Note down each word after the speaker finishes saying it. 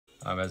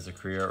as a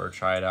career, or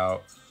try it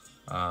out.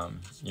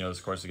 You know,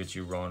 this course will get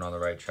you rolling on the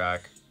right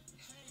track.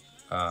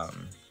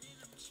 And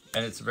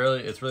it's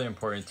really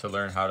important to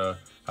learn how to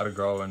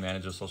grow and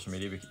manage a social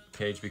media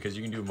page, because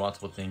you can do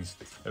multiple things.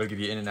 It'll give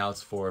you in and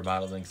outs for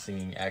modeling,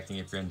 singing, acting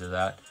if you're into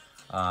that.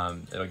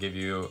 It'll give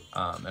you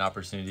an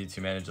opportunity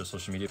to manage a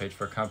social media page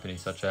for a company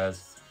such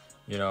as,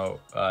 you know,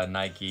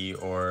 Nike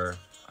or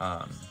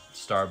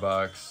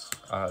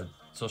Starbucks,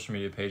 social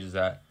media pages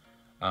that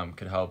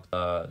could help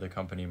the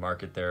company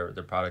market their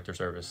product or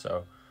service.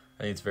 So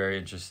I think it's very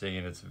interesting,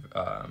 and it's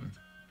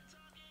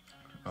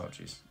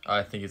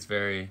I think it's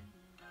very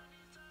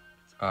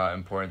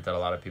important that a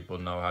lot of people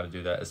know how to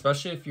do that,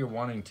 especially if you're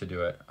wanting to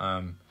do it.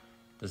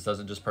 This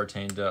doesn't just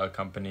pertain to a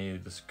company.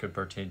 This could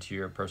pertain to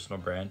your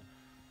personal brand.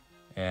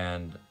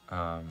 And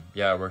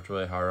yeah, I worked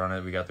really hard on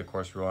it. We got the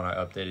course rolling. I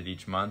update it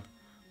each month.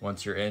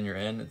 Once you're in, you're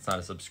in. It's not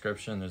a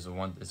subscription.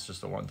 It's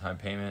just a one-time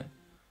payment.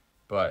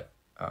 But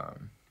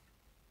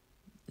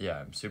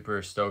yeah, I'm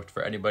super stoked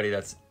for anybody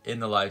that's in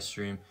the live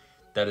stream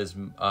that is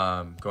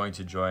going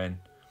to join.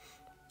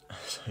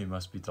 So you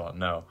must be taught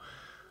no.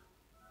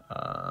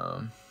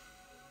 I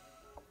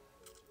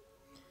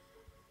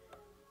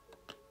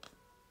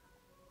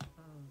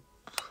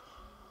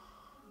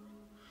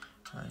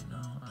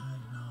know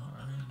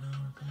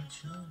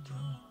that you do.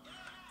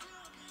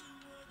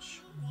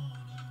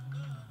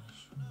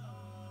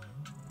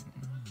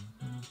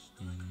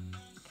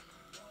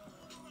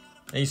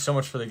 Thank you so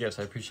much for the gifts.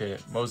 I appreciate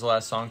it. What was the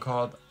last song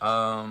called?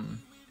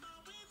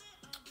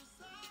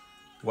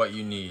 What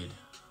You Need.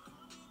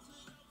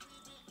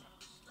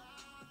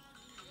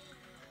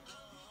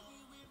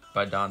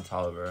 By Don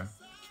Toliver.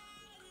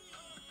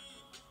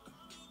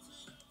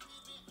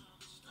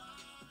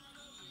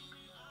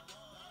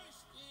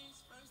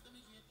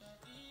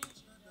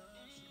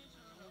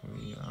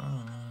 We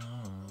are.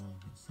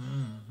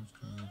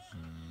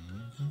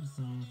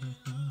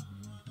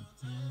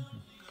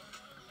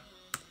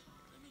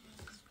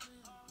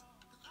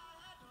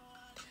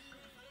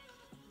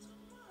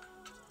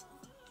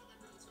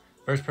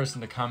 First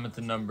person to comment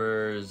the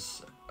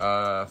numbers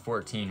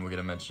 14 will get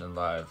a mention in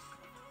live.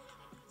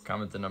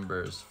 Comment the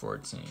numbers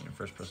 14.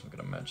 First person will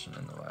get a mention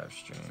in the live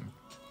stream.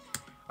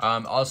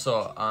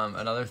 Also,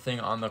 another thing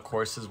on the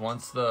courses,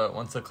 once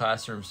the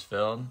classroom's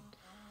filled,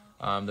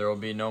 there will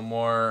be no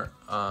more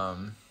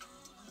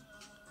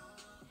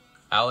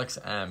Alex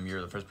M.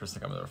 You're the first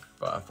person to come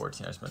to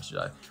 14. I just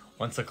mentioned that.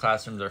 Once the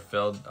classrooms are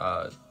filled,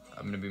 I'm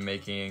going to be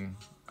making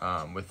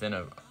within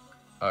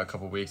a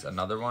couple weeks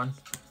another one.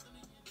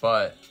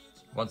 But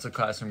once the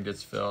classroom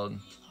gets filled,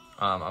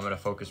 I'm going to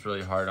focus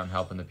really hard on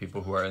helping the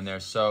people who are in there.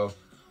 So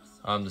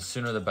the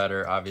sooner the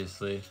better,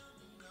 obviously.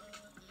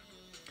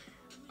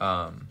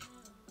 So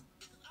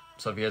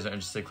if you guys are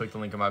interested, click the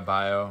link in my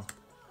bio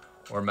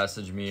or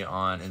message me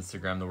on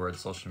Instagram, the word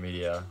social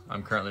media.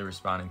 I'm currently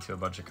responding to a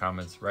bunch of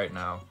comments right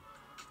now.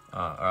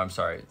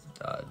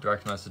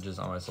 Direct messages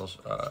on my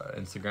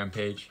Instagram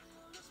page.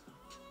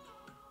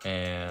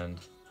 And,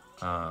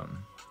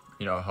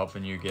 you know,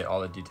 helping you get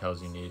all the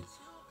details you need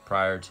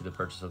prior to the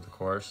purchase of the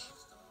course.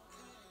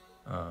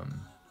 But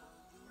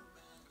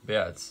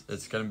yeah,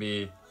 it's gonna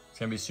be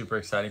super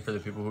exciting for the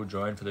people who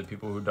join, for the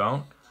people who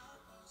don't.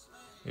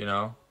 You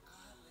know,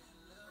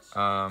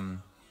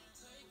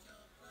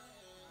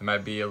 it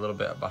might be a little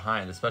bit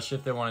behind, especially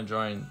if they want to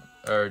join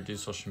or do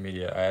social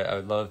media. I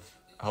love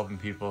helping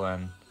people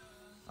and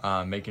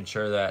making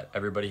sure that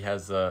everybody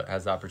has the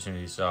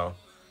opportunity. So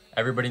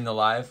everybody in the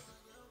live,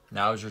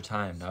 now's your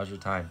time. Now's your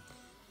time.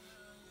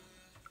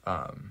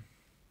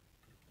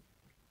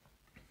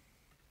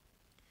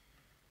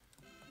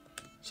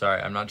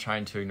 Sorry, I'm not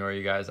trying to ignore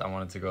you guys. I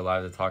wanted to go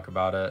live to talk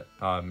about it.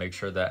 Make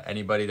sure that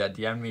anybody that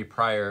DM'd me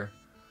prior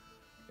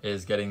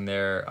is getting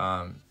their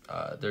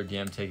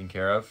DM taken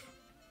care of.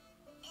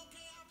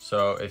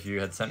 So if you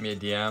had sent me a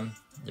DM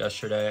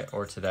yesterday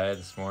or today,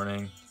 this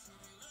morning,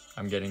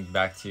 I'm getting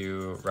back to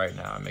you right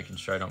now. I'm making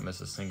sure I don't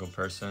miss a single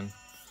person.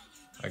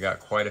 I got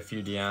quite a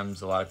few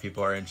DMs. A lot of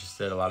people are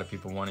interested. A lot of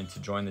people wanting to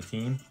join the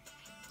team.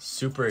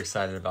 Super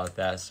excited about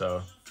that.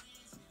 So,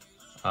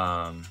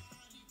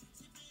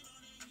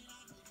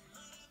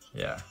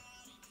 yeah.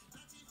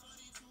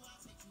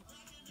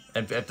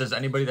 And if there's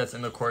anybody that's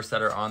in the course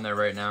that are on there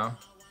right now,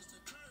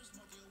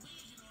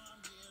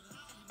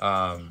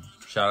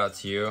 shout out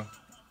to you.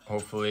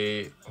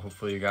 Hopefully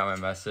you got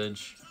my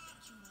message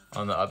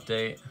on the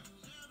update.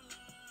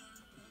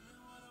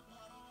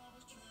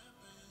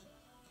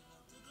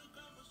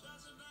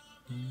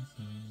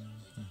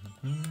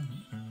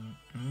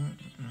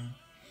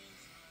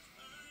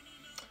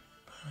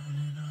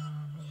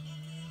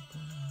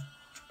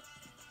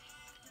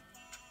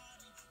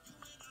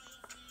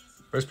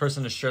 First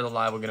person to share the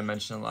live will get a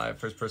mention in live.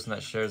 First person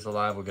that shares the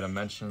live will get a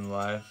mention in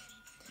live.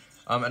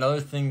 Another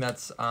thing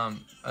that's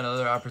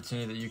another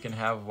opportunity that you can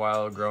have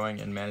while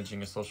growing and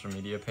managing a social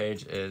media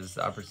page is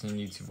the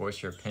opportunity to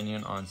voice your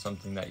opinion on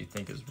something that you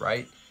think is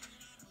right.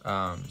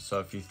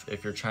 So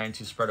if you're trying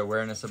to spread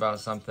awareness about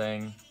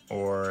something,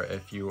 or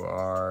if you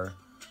are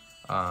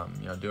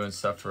doing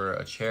stuff for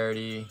a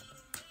charity,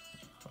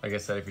 Like I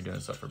said, if you're doing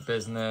stuff for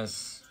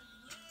business,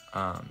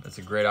 it's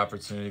a great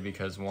opportunity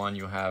because one,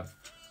 you have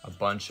a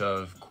bunch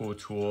of cool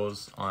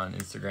tools on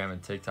Instagram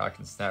and TikTok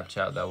and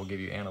Snapchat that will give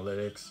you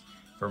analytics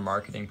for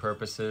marketing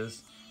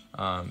purposes,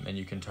 and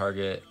you can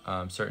target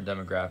certain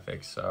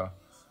demographics. So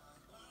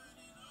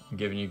I'm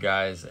giving you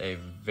guys a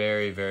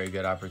very, very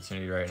good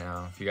opportunity right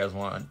now. If you guys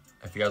want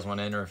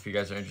in, or if you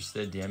guys are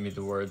interested, DM me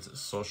the words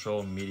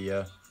social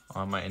media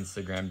on my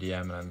Instagram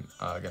DM, and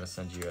I'm gonna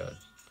send you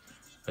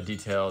a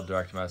detailed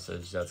direct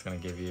message that's gonna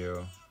give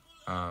you,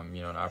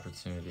 you know, an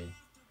opportunity.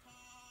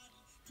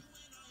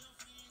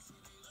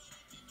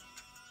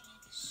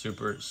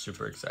 Super,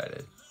 super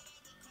excited.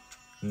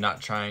 I'm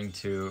not trying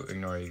to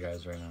ignore you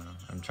guys right now.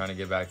 I'm trying to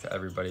get back to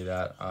everybody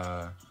that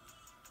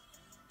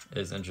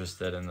is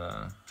interested in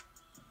the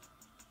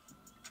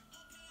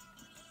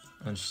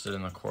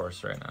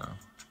course right now.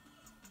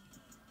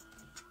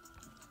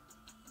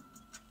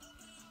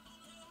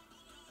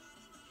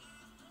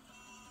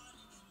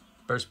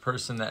 First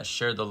person that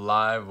shared the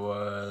live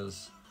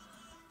was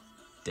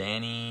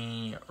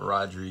Danny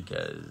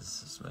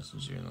Rodriguez. Just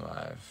messaged you in the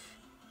live.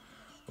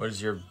 What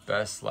is your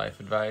best life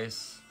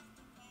advice?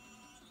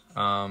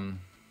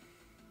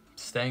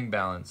 Staying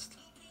balanced.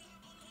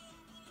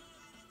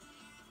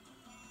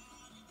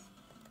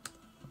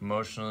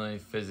 Emotionally,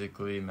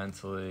 physically,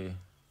 mentally,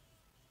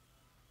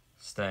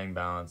 staying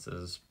balanced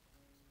is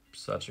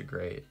such a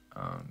great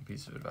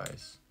piece of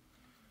advice.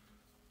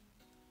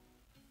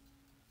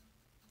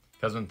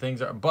 Because when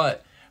things are,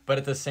 but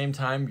at the same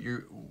time,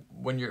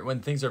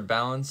 when things are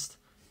balanced,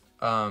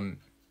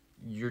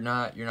 you're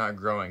not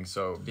growing.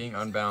 So being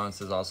unbalanced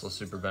is also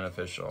super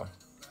beneficial.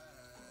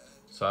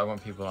 So I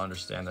want people to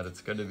understand that it's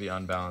good to be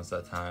unbalanced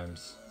at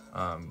times,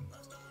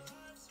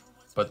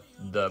 but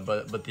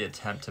the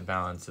attempt to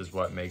balance is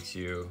what makes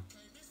you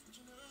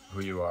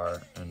who you are,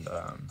 and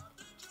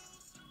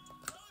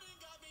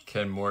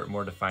can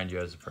more define you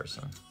as a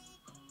person.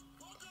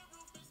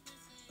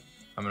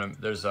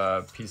 There's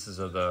pieces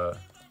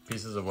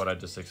of what I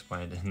just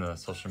explained in the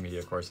social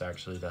media course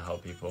actually to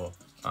help people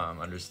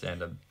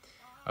understand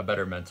a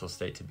better mental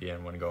state to be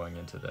in when going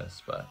into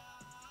this, but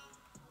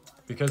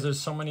because there's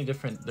so many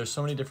different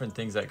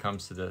things that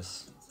comes to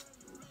this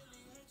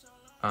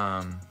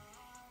than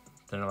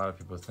a lot of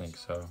people think.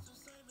 So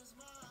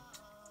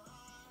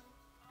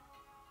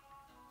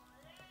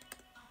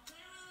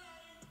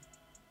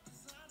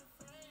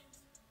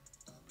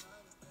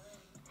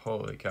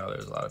holy cow,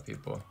 there's a lot of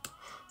people.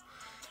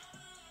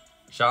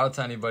 Shout out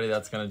to anybody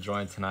that's gonna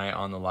join tonight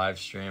on the live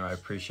stream. I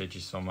appreciate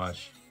you so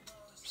much.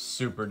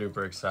 Super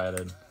duper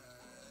excited.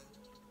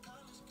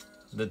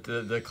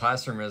 The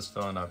classroom is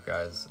filling up,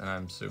 guys, and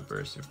I'm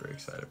super, super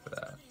excited for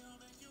that.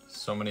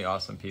 So many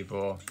awesome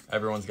people.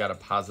 Everyone's got a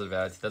positive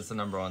attitude. That's the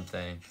number one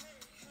thing.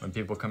 When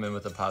people come in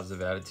with a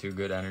positive attitude,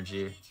 good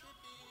energy,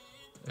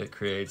 it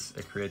creates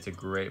a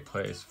great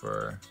place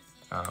for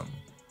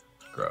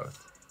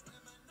growth.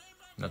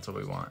 And that's what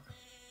we want.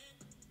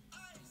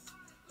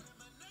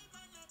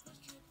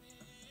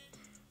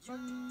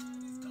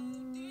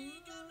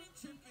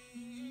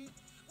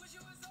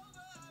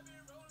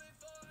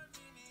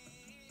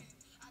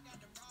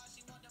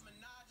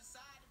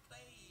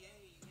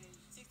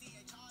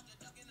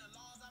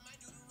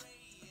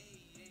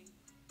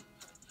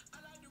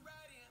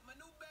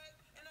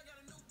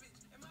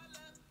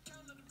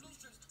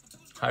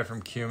 Hi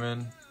from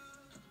Cumin.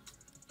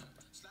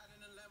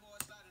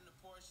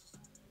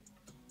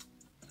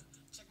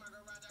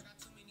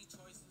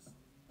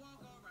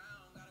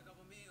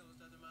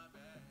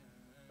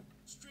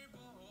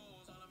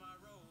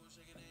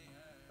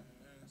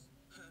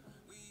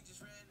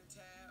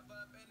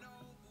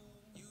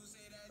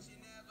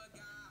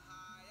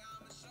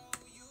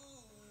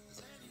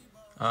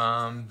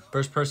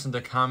 First person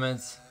to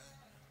comment.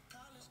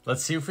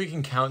 Let's see if we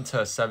can count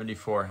to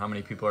 74. How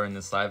many people are in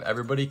this live?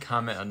 Everybody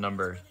comment a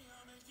number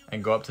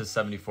and go up to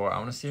 74. I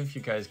want to see if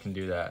you guys can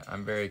do that.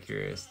 I'm very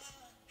curious.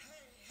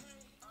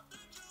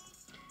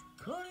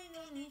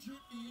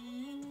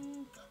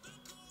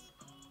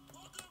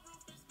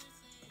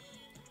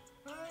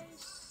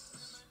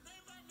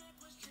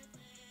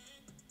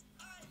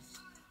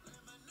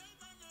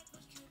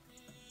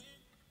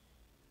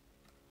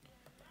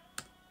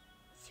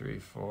 Three,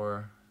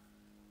 four.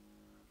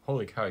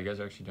 Holy cow, you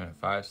guys are actually doing it.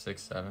 5,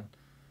 6, 7.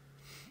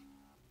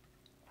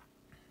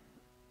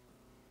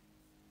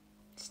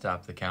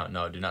 Stop the count.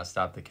 No, do not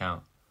stop the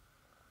count.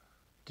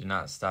 Do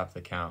not stop the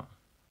count.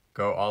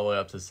 Go all the way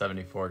up to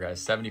 74,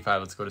 guys.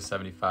 75, let's go to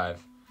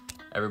 75.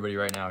 Everybody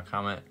right now,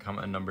 comment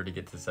a number to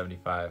get to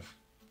 75.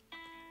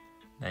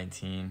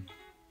 19.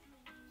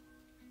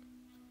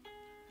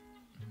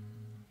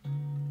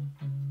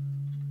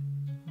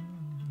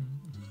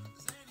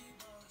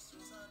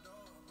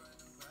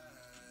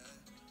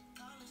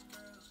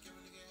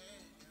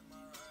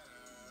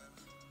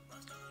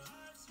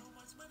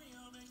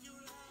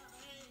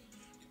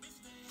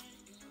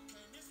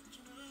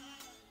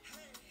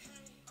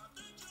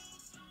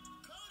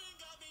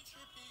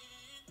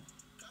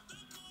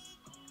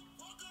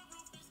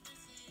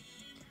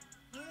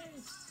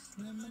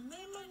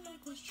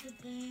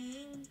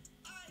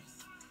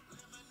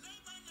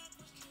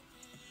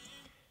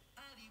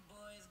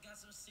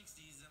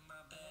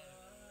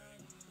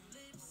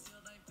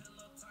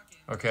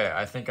 Okay,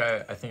 I think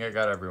I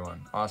got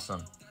everyone.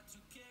 Awesome.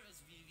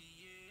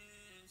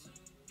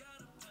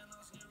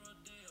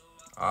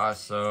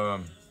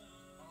 Awesome.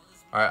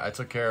 Alright, I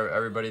took care of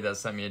everybody that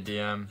sent me a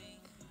DM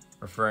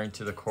referring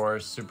to the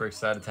course. Super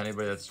excited to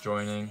anybody that's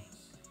joining.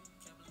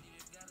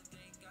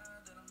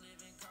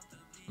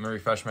 I'm gonna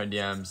refresh my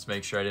DMs,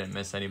 make sure I didn't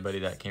miss anybody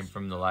that came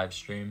from the live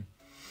stream.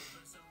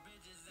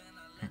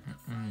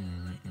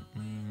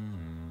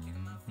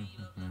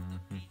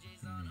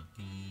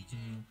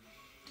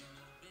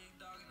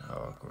 I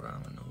walk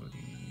around with no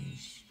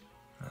hoodies.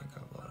 I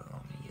got water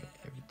on me, yeah,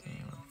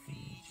 everything on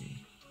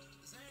Fiji.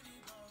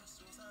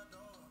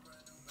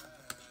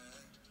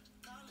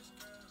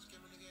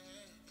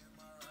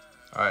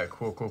 Alright,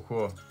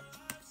 cool.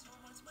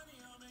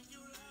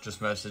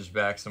 Just messaged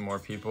back some more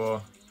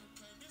people.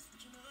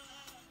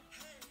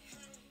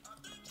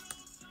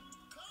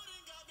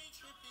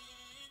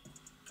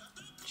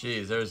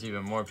 Jeez, there's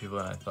even more people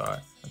than I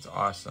thought. That's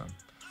awesome.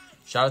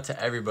 Shout out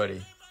to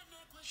everybody.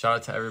 Shout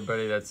out to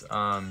everybody that's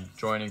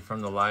joining from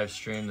the live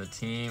stream, the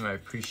team. I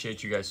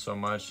appreciate you guys so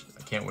much.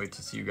 I can't wait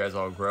to see you guys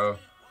all grow.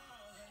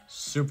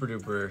 Super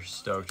duper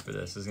stoked for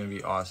this. This is going to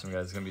be awesome,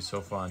 guys. It's going to be so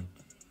fun.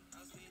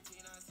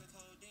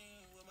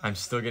 I'm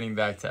still getting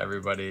back to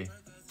everybody.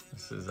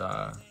 This is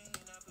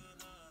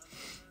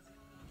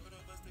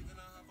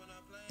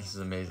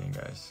amazing,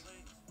 guys.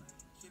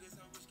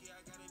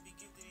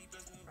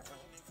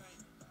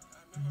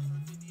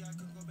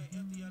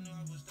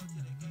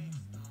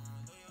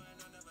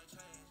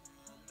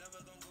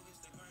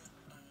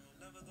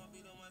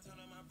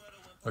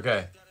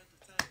 Okay.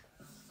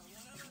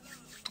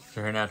 If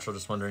you're hair natural,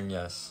 just wondering,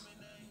 yes.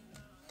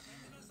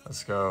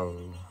 Let's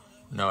go.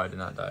 No, I did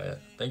not diet.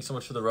 Thanks so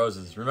much for the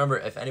roses. Remember,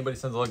 if anybody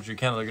sends a luxury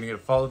candle, they're going to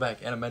get a follow back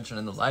and a mention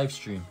in the live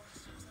stream.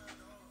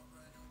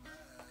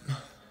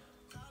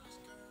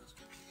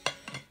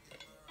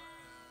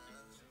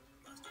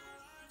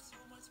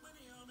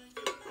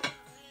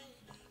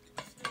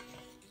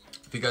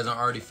 If you guys aren't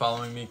already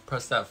following me,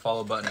 press that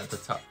follow button at the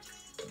top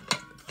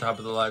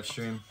of the live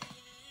stream.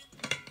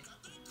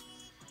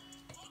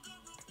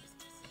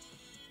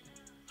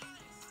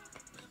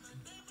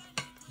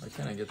 Why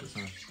can't I get this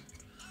on?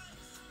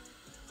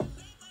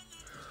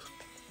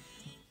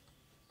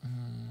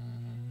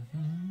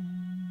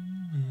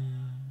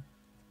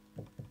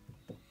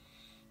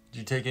 Did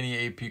you take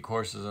any AP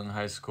courses in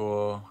high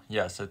school?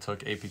 Yes, I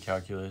took AP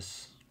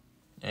Calculus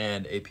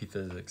and AP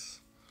Physics.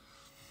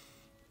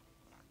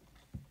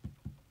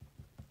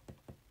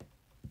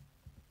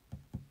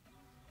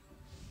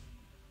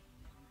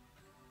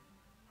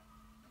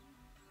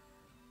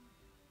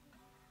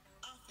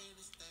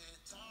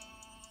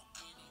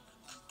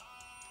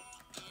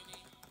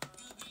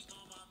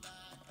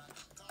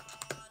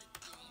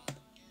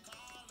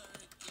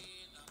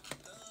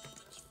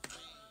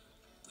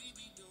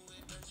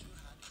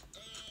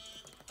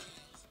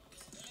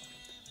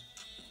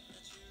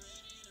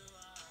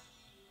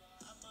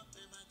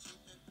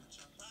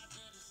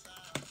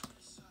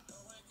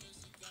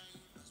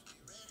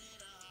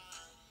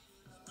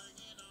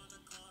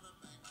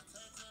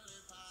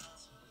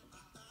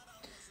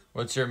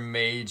 What's your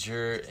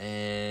major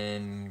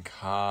in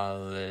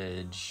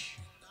college?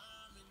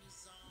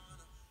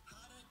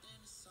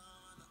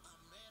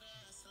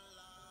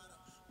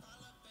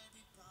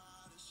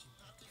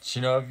 Do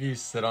you know if you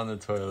sit on the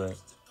toilet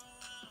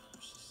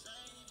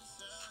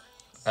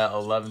at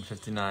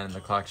 11:59 and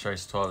the clock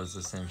strikes 12, it's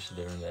the same shit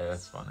every day?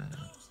 That's funny.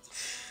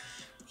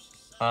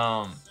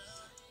 What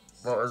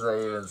was I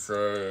even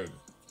saying?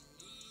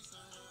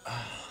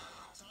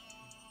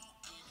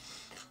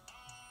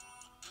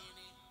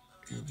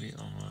 You be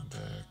on my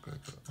back like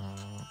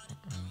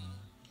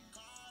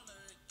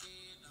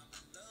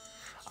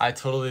I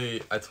totally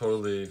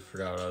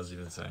forgot what I was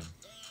even saying.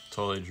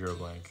 Totally drew a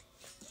blank.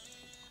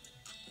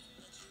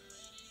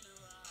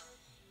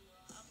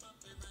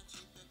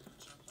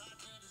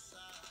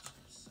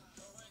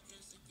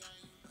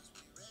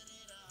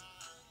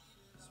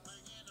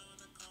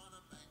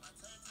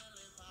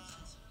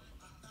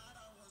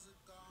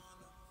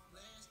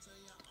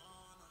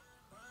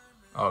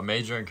 Oh,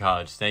 major in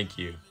college. Thank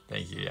you.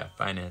 Yeah,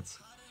 finance.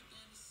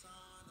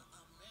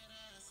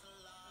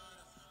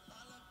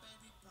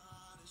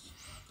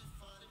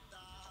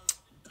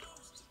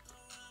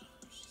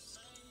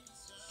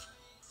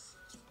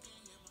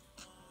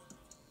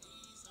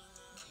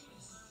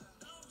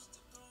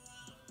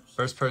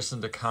 First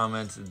person to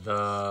comment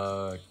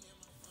the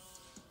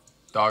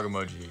dog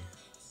emoji.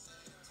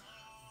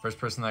 First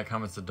person that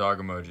comments the dog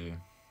emoji.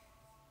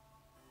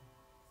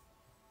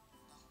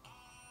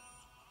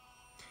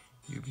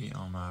 You be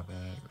on my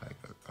back like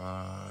a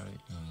guardian.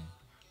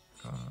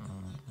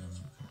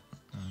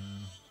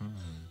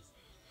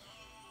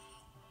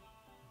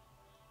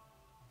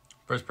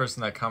 First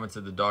person that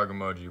commented the dog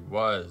emoji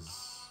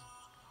was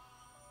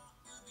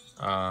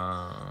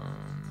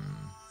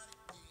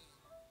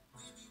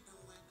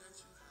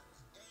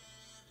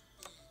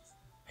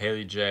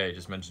Haley J.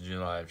 Just mentioned you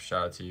live.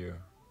 Shout out to you.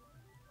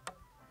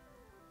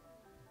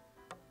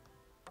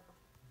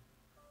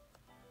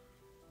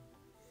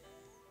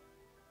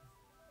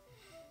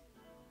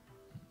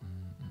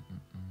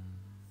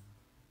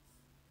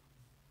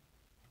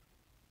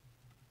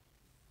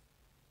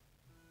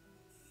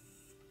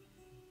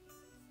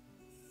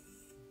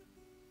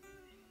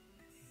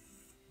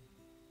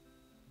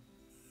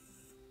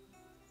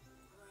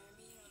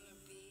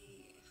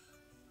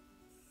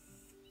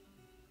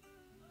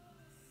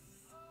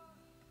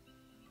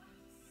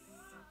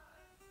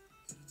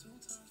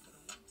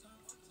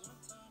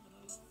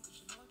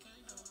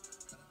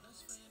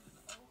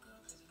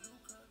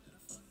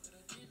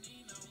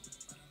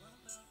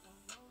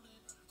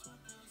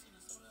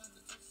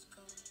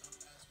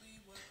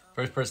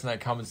 First person that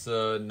comments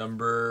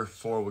number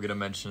 4 will get a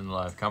mention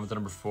live. Comment the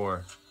number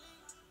 4.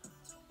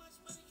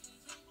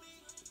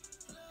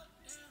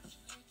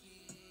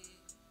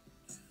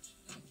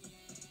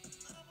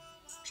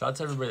 Shout out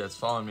to everybody that's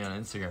following me on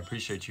Instagram.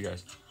 Appreciate you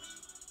guys.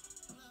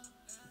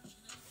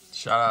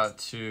 Shout out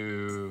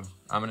to,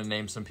 I'm going to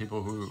name some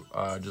people who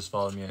just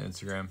followed me on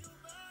Instagram.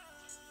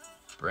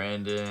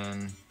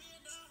 Brandon,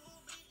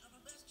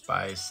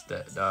 Bice,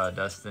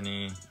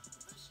 Destiny,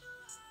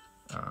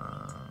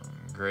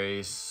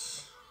 Grace,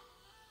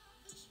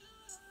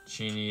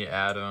 Chini,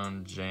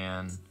 Adam,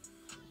 Jan,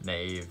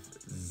 Nave,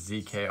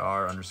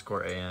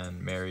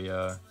 ZKR_AN,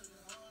 Maria,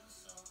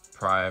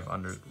 Prive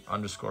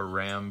 _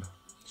 Ram.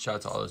 Shout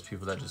out to all those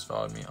people that just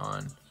followed me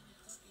on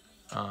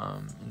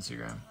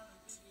Instagram.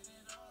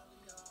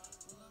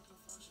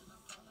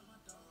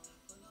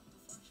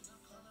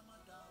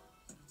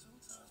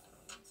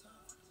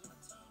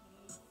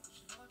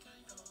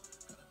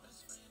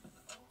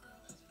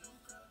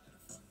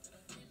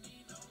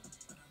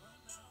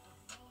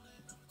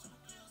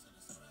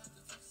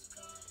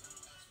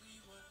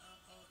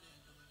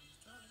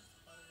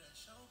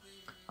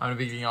 I'm going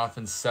to be getting off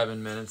in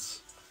 7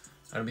 minutes.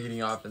 I'm going to be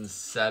getting off in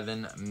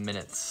 7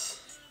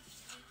 minutes.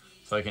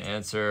 So I can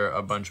answer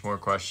a bunch more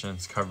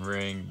questions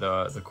covering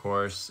the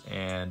course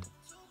and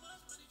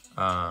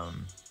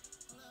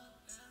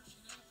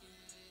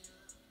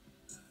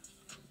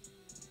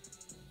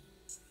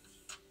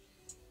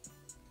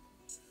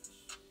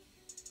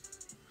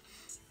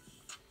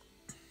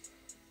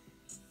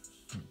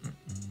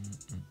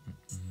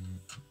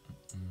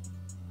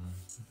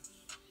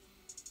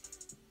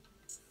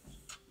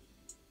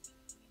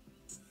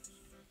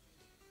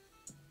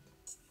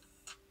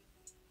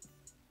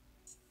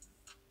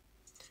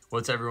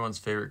what's everyone's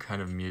favorite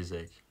kind of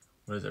music?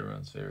 What is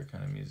everyone's favorite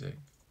kind of music?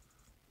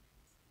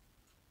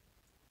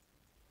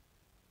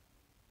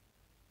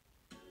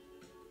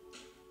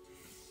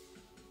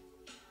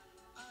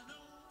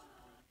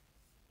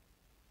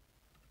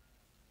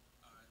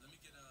 Alright, let me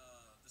get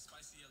the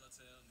spicy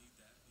yellowtail. Need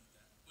that.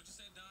 What'd you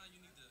say, Don? You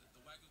need the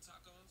Wagyu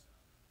tacos?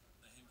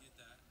 Let him get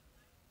that.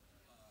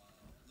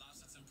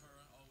 Lobster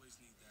tempura, always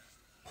need that.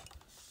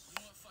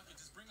 You know what? Fuck it.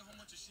 Just bring a whole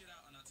bunch of shit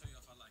out and I'll tell you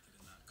if I like it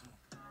or not. Come on.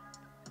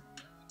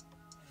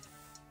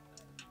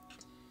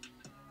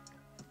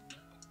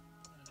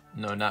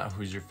 No, not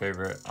who's your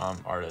favorite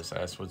artist. I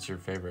asked what's your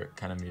favorite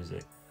kind of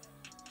music.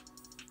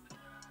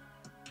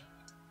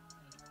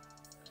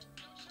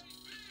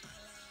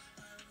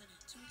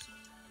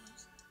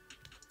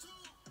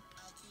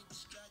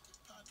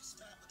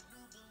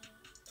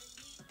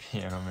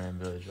 Piano Man,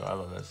 Billy Joel. I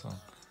love that song.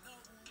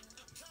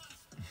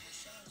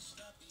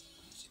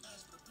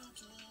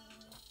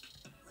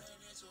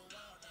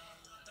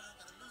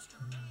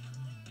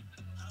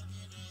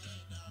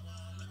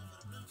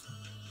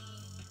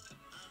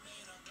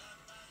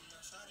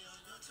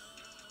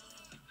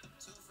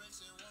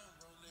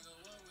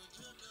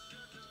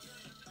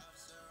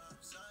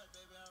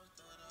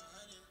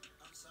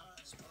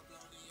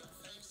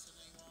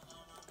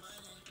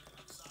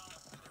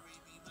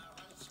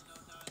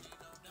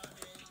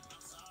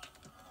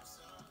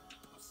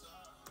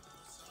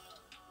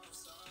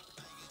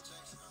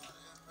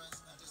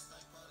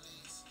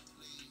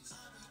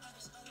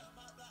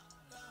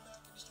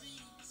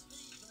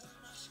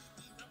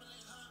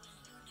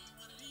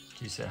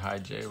 You say hi,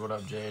 Jade. What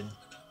up, Jade?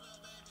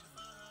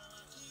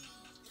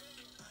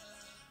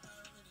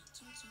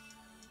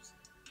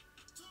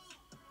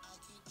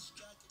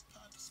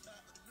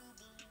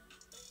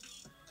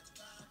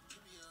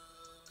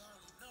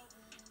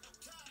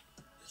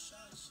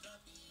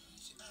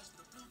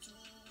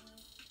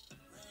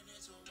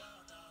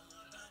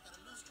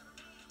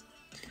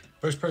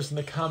 First person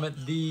to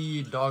comment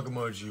the dog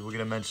emoji, we're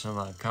gonna mention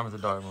live. Comment the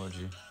dog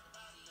emoji.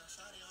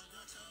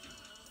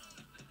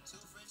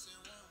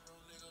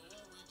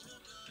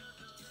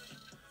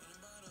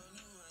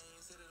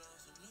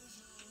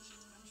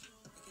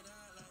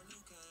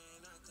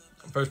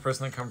 First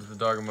person that comes to the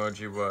dog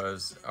emoji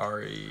was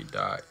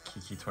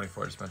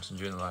Ari.Kiki24, just mentioned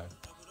you in the live.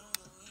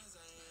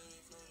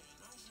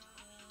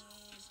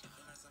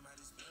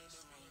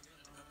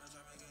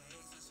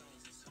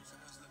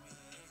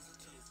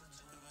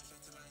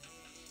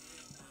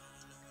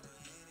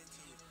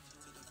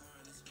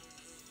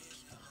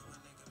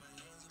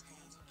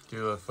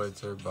 Do lift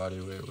weights or body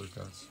weight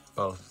workouts?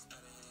 Both.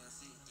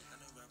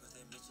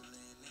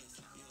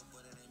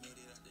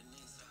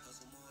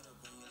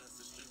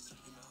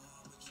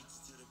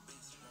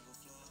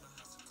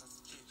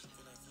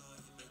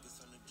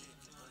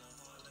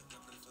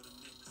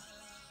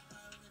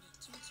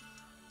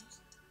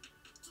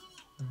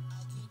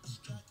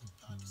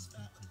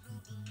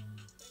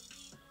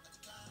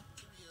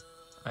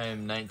 I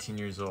am 19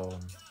 years old.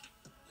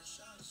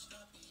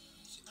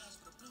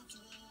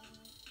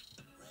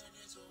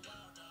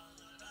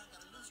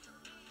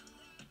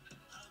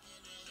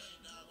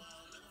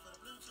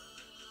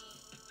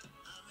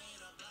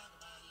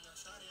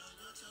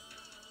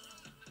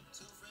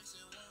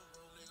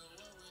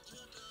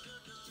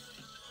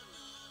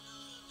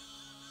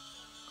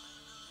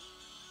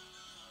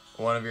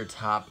 one of your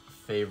top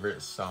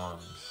favorite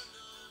songs.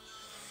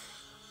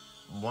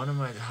 One of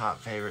my top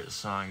favorite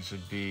songs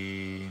would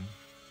be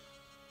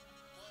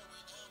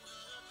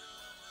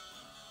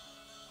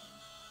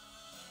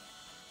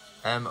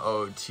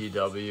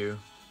MOTW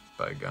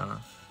by Gunna.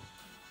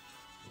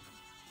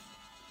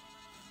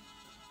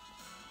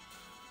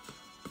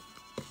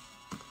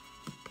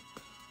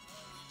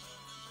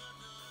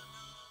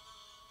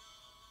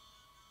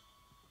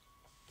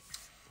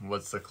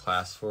 What's the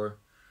class for?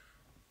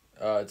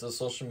 It's a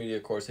social media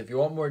course. If you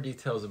want more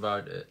details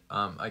about it,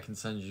 I can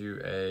send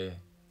you a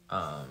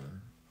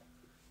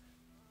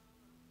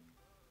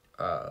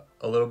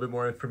little bit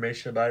more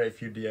information about it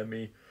if you DM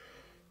me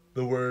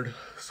the word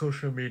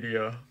social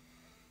media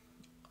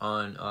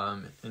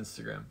on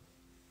Instagram.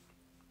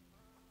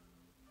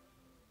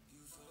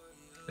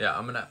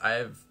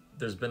 Yeah,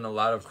 there's been a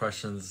lot of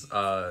questions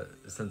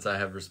since I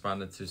have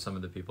responded to some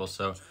of the people,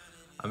 so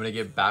I'm gonna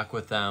get back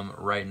with them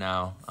right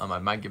now. I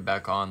might get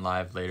back on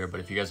live later, but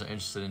if you guys are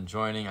interested in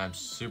joining, I'm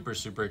super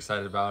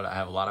excited about it. I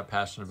have a lot of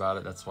passion about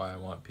it. That's why I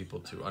want people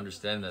to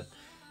understand that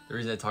the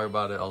reason I talk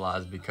about it a lot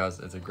is because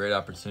it's a great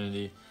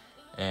opportunity,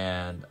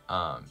 and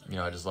I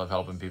just love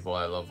helping people.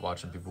 I love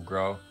watching people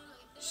grow.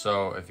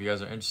 So if you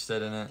guys are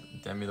interested in it,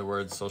 DM me the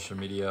word social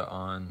media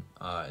on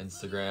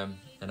Instagram,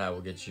 and I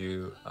will get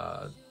you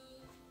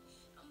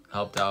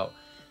helped out,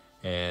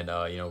 and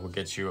we'll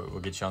get you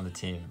on the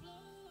team.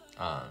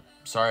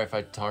 Sorry if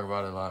I talk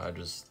about it a lot. I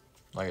just,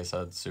 like I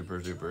said, super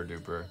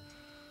duper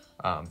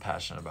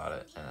passionate about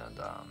it, and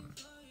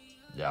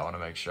I want to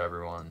make sure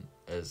everyone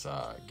is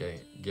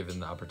given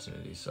the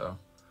opportunity. So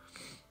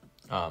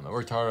I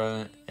worked hard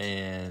on it,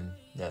 and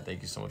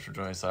thank you so much for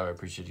joining us. I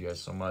appreciate you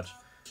guys so much.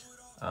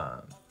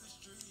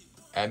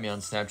 Add me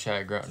on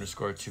Snapchat,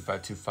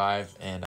 Grant_2525, and